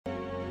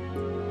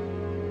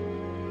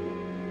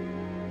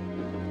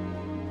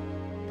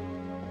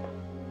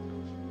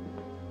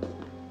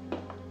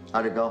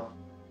How'd it go?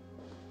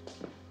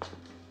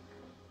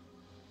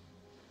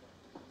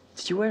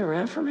 Did you wait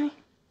around for me?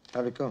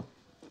 How'd it go?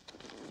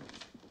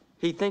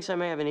 He thinks I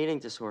may have an eating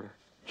disorder.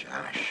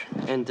 Josh.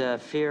 And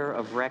fear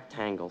of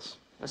rectangles.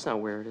 That's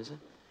not weird, is it?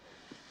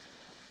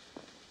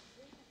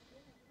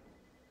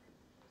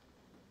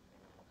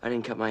 I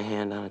didn't cut my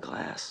hand on a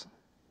glass.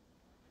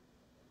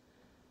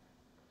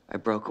 I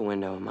broke a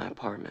window in my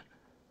apartment.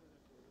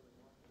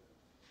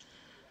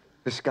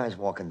 This guy's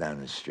walking down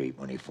the street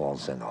when he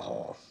falls in the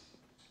hole.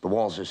 The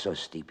walls are so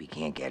steep he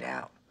can't get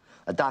out.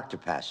 A doctor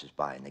passes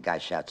by and the guy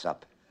shouts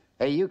up,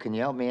 "Hey, you, can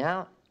you help me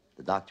out?"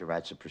 The doctor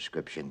writes a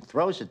prescription,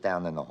 throws it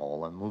down in the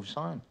hole, and moves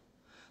on.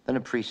 Then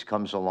a priest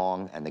comes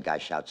along and the guy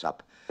shouts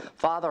up,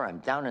 "Father, I'm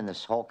down in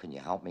this hole, can you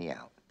help me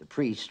out?" The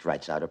priest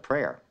writes out a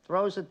prayer,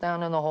 throws it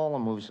down in the hole,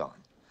 and moves on.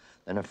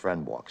 Then a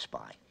friend walks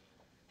by.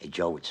 "Hey,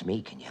 Joe, it's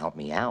me, can you help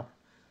me out?"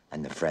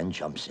 And the friend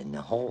jumps in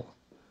the hole.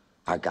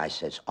 Our guy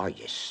says, "Are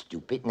you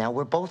stupid? Now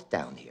we're both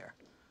down here."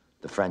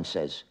 The friend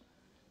says,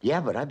 "Yeah,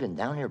 but I've been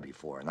down here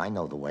before and I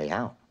know the way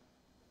out."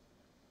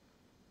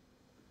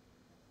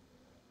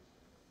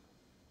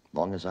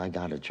 Long as I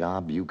got a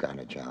job, you got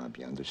a job,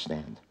 you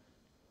understand?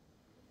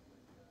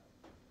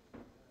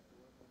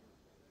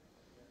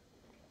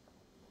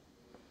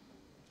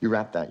 You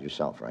wrapped that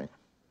yourself, right?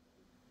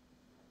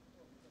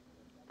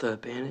 The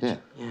bandage? Yeah.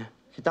 Yeah.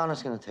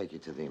 Donna's gonna take you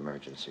to the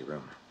emergency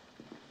room.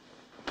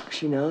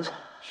 She knows?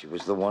 She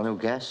was the one who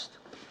guessed.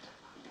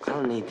 I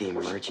don't need the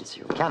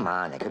emergency room. Come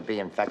on, it could be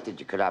infected,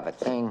 you could have a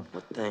thing.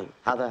 What thing?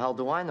 How the hell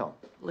do I know?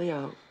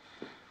 Leo.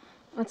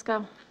 Let's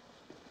go.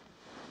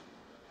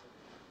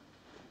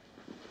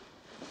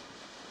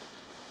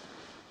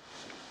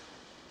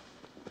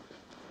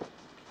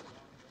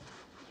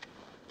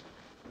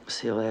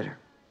 See you later.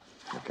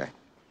 Okay.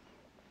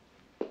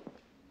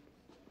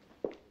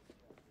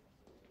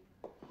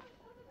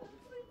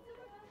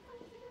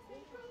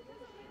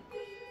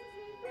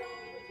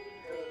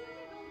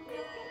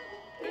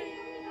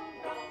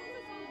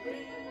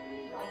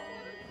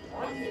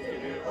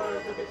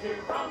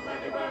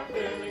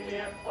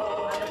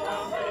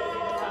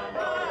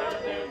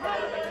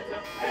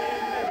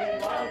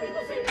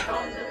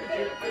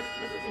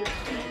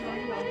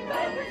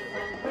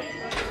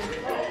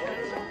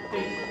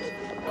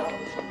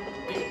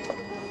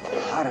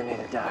 I don't need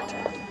a doctor.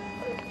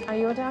 Are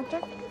you a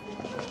doctor?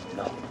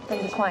 No.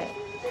 Then be quiet.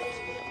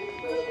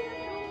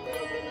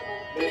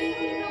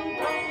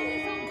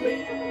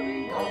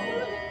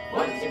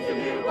 One seems to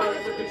hear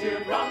words of good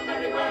cheer from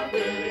everywhere,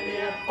 filling the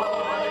air.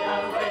 Oh,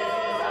 hallelujah,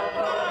 praises our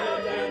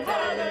Lord, and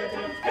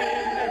hallelujah.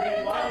 In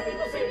every wild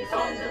people sing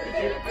songs of good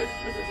cheer.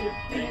 Christmas is here.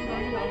 Ding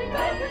dong dong,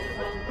 bells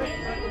on ring,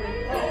 ring,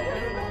 ring, oh,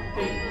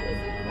 ding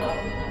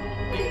dong,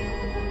 ding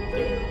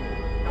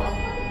dong.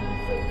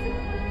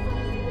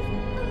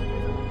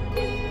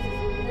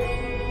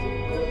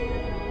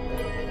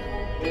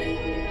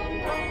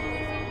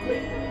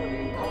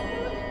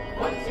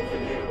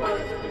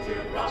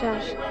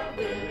 Josh. Yeah.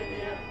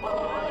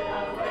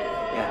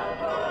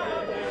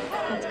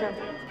 Let's go.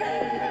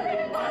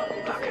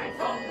 Okay.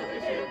 On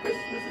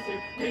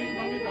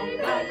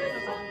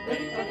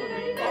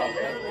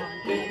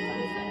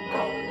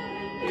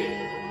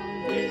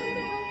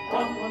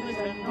they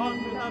stand, on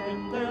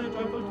with their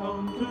joyful tone.